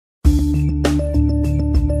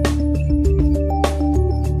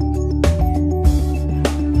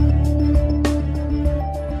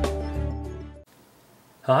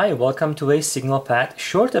Hi, welcome to a Signal Path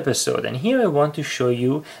short episode, and here I want to show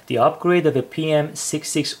you the upgrade of a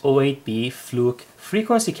PM6680B Fluke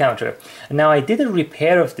frequency counter. Now, I did a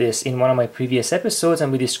repair of this in one of my previous episodes,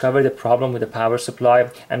 and we discovered a problem with the power supply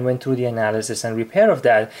and went through the analysis and repair of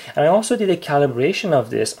that. And I also did a calibration of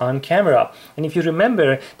this on camera. And if you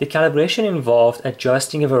remember, the calibration involved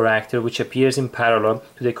adjusting a varactor which appears in parallel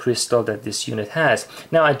to the crystal that this unit has.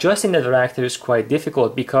 Now, adjusting that varactor is quite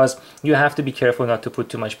difficult because you have to be careful not to put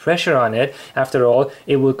too much pressure on it. After all,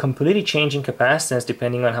 it will completely change in capacitance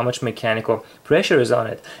depending on how much mechanical pressure is on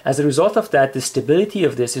it. As a result of that, the stability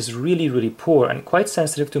of this is really poor and quite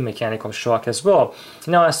sensitive to mechanical shock as well.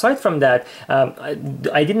 Now, aside from that,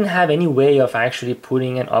 I didn't have any way of actually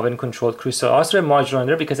putting an oven controlled crystal oscillator module on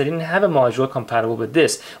there because I didn't have a module compatible with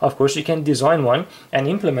this. Of course, you can design one and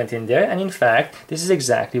implement in there, and in fact, this is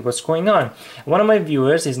exactly what's going on. One of my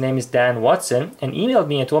viewers, his name is Dan Watson, and emailed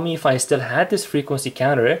me and told me if I still had this frequency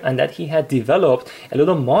counter and that he had developed a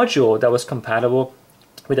little module that was compatible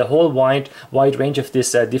with a whole wide range of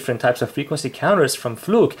these different types of frequency counters from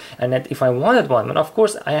Fluke, and that if I wanted one, and of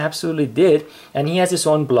course I absolutely did. And he has his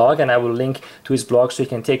own blog, and I will link to his blog so you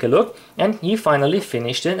can take a look. And he finally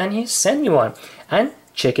finished it and he sent me one, and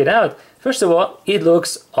check it out. First of all, it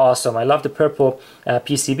looks awesome. I love the purple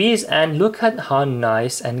PCBs, and look at how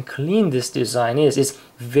nice and clean this design is. It's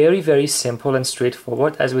very simple and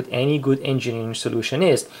straightforward, as with any good engineering solution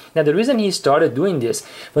is. Now, the reason he started doing this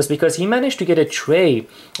was because he managed to get a tray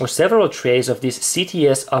or several trays of these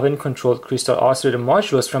CTS oven controlled crystal oscillator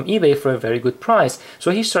modules from eBay for a very good price.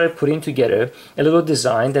 So he started putting together a little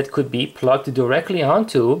design that could be plugged directly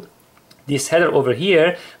onto this header over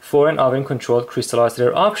here for an oven controlled crystal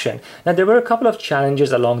oscillator option. Now, there were a couple of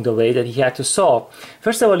challenges along the way that he had to solve.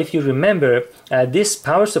 First of all, if you remember, this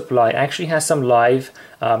power supply actually has some live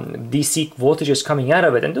DC voltages coming out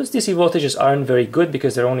of it, and those DC voltages aren't very good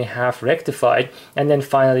because they're only half rectified and then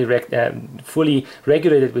finally fully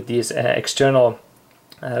regulated with these external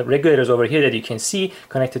regulators over here that you can see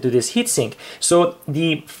connected to this heatsink. So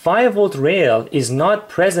the 5-volt rail is not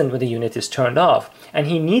present when the unit is turned off, and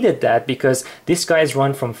he needed that because this guy's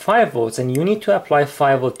run from 5 volts, and you need to apply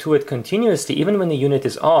 5 volt to it continuously even when the unit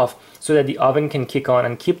is off, so that the oven can kick on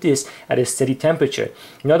and keep this at a steady temperature.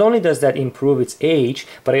 Not only does that improve its age,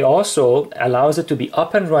 but it also allows it to be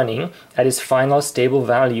up and running at its final stable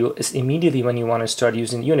value immediately when you want to start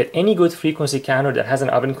using the unit. Any good frequency counter that has an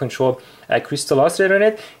oven control crystal oscillator in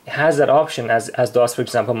it has that option, as does, for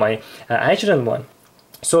example, my Agilent one.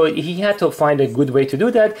 So he had to find a good way to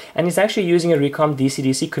do that, and he's actually using a Recom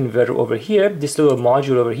DC-DC converter over here, this little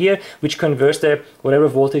module over here, which converts the whatever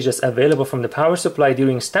voltage is available from the power supply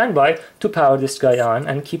during standby to power this guy on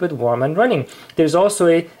and keep it warm and running. There's also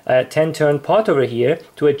a 10-turn pot over here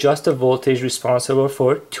to adjust the voltage responsible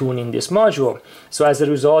for tuning this module. So as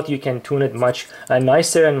a result, you can tune it much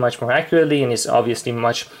nicer and much more accurately, and it's obviously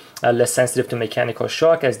much less sensitive to mechanical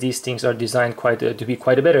shock, as these things are designed to be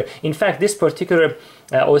quite a better. In fact, this particular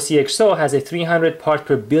OCXO has a 300 part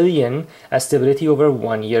per billion stability over a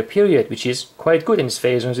 1-year period, which is quite good, and its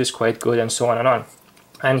phase noise is quite good, and so on and on.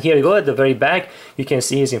 And here you go, at the very back, you can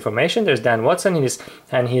see his information. There's Dan Watson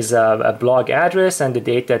and his blog address and the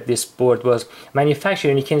date that this board was manufactured.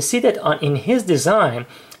 And you can see that in his design,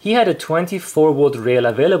 he had a 24-volt rail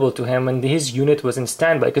available to him when his unit was in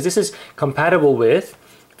standby, because this is compatible with,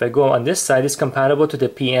 if I go on this side, it's compatible to the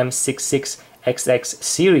PM66XX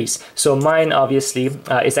series. So mine obviously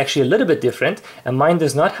is actually a little bit different, and mine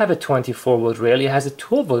does not have a 24-volt rail, it has a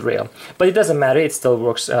 12-volt rail. But it doesn't matter, it still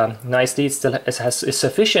works nicely. It still is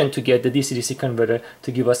sufficient to get the DC-DC converter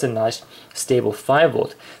to give us a nice stable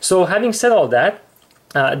 5-volt. So having said all that,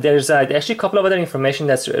 there's actually a couple of other information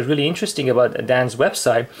that's really interesting about Dan's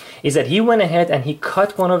website, is that he went ahead and he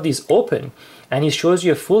cut one of these open, and he shows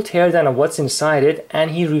you a full teardown of what's inside it,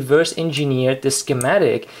 and he reverse engineered the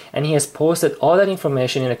schematic, and he has posted all that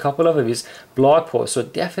information in a couple of his blog posts. So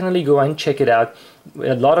definitely go and check it out.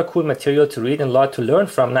 A lot of cool material to read and a lot to learn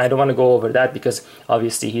from. Now, I don't want to go over that because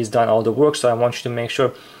obviously he's done all the work, so I want you to make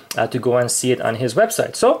sure to go and see it on his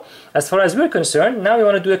website. So as far as we're concerned, now we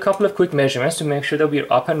want to do a couple of quick measurements to make sure that we're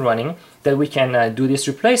up and running, that we can do this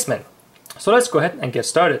replacement. So let's go ahead and get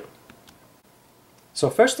started. So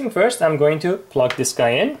first thing first, I'm going to plug this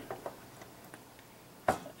guy in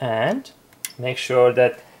and make sure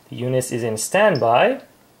that the unit is in standby.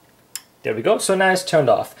 There we go. So now it's turned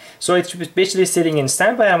off. So it's basically sitting in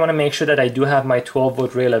standby. I want to make sure that I do have my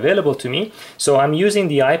 12-volt rail available to me. So I'm using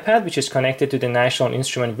the iPad, which is connected to the National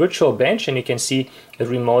Instrument Virtual Bench, and you can see a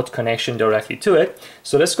remote connection directly to it.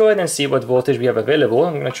 So let's go ahead and see what voltage we have available.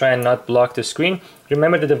 I'm going to try and not block the screen.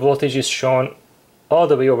 Remember that the voltage is shown all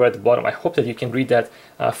the way over at the bottom. I hope that you can read that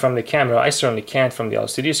from the camera. I certainly can't from the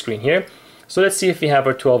LCD screen here. So let's see if we have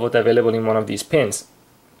our 12 volt available in one of these pins.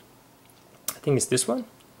 I think it's this one.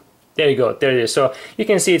 There you go, there it is. So you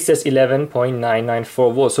can see it says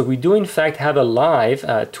 11.994 volts. So we do in fact have a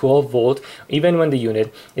live 12 volt even when the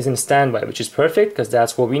unit is in standby, which is perfect because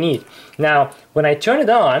that's what we need. Now, when I turn it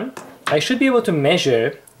on, I should be able to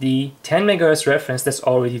measure the 10 megahertz reference that's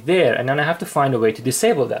already there, and then I have to find a way to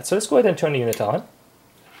disable that. So let's go ahead and turn the unit on.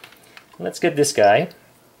 Let's get this guy,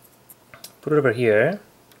 put it over here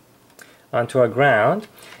onto our ground,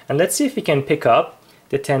 and let's see if we can pick up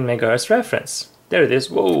the 10 megahertz reference. There it is.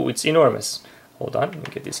 Whoa, it's enormous. Hold on, let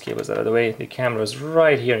me get these cables out of the way. The camera is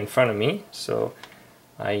right here in front of me, so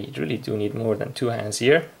I really do need more than two hands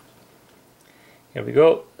here. Here we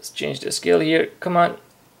go. Let's change the scale here. Come on,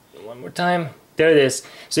 one more time. There it is.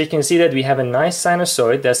 So you can see that we have a nice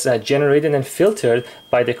sinusoid that's generated and filtered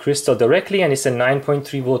by the crystal directly, and it's a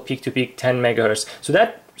 9.3 volt peak to peak 10 megahertz. So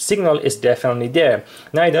that signal is definitely there.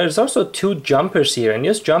 Now there's also two jumpers here, and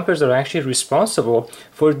these jumpers are actually responsible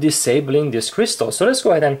for disabling this crystal. So let's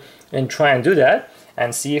go ahead and try and do that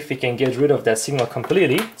and see if we can get rid of that signal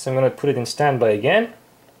completely. So I'm going to put it in standby again.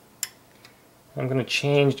 I'm going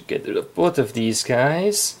to get rid of both of these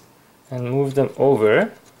guys and move them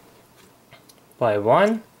over by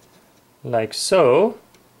one, like so.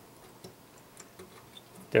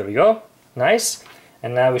 There we go, nice.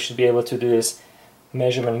 And now we should be able to do this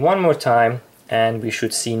measurement one more time, and we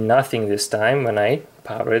should see nothing this time when I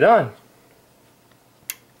power it on.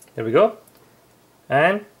 There we go,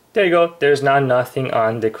 and there you go, there's now nothing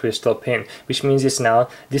on the crystal pin, which means it's now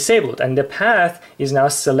disabled, and the path is now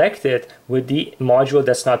selected with the module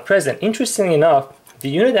that's not present. Interestingly enough, the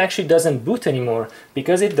unit actually doesn't boot anymore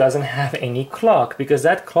because it doesn't have any clock, because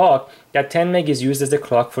that clock, that 10 meg is used as the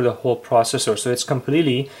clock for the whole processor, so it's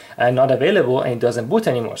completely not available and it doesn't boot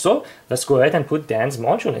anymore. So let's go ahead and put Dan's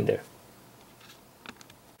module in there.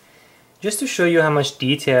 Just to show you how much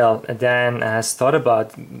detail Dan has thought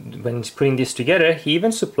about when he's putting this together, he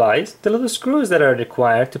even supplies the little screws that are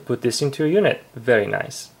required to put this into a unit. Very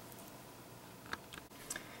nice.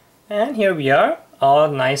 And here we are,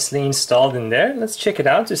 all nicely installed in there. Let's check it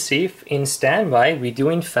out to see if in standby we do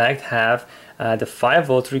in fact have the 5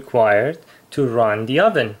 volt required to run the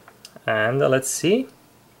oven. And let's see.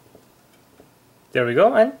 There we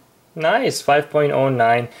go, and nice,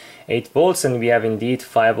 5.098 volts, and we have indeed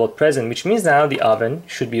 5 volt present, which means now the oven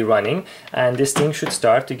should be running and this thing should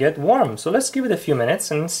start to get warm. So let's give it a few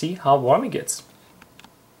minutes and see how warm it gets.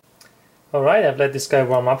 Alright, I've let this guy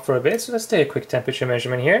warm up for a bit, so let's take a quick temperature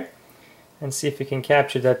measurement here and see if we can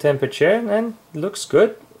capture that temperature, and it looks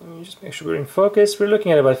good. Let me just make sure we're in focus. We're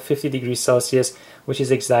looking at about 50 degrees Celsius, which is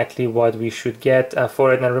exactly what we should get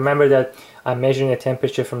for it. Now remember that I'm measuring the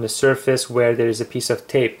temperature from the surface where there is a piece of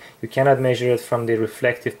tape. You cannot measure it from the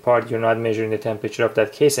reflective part. You're not measuring the temperature of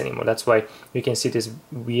that case anymore. That's why you can see this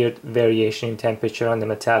weird variation in temperature on the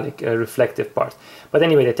metallic reflective part. But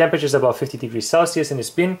anyway, the temperature is about 50 degrees Celsius, and it's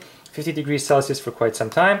been 50 degrees Celsius for quite some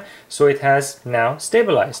time, so it has now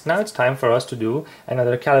stabilized. Now it's time for us to do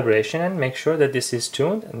another calibration and make sure that this is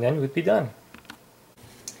tuned, and then we'll be done.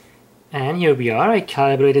 And here we are, I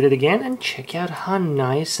calibrated it again, and check out how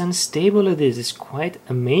nice and stable it is. It's quite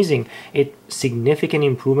amazing. It's significant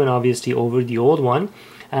improvement obviously over the old one,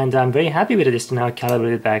 and I'm very happy with it. It's now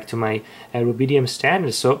calibrated back to my rubidium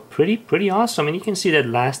standards, so pretty awesome. And you can see that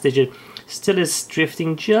last digit still is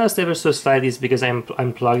drifting just ever so slightly. It's because I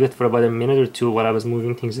unplugged it for about a minute or two while I was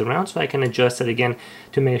moving things around, so I can adjust it again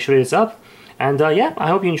to make sure it's up. And yeah, I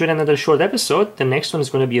hope you enjoyed another short episode. The next one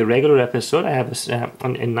is going to be a regular episode. I have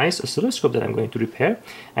a nice oscilloscope that I'm going to repair,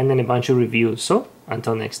 and then a bunch of reviews. So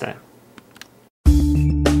until next time.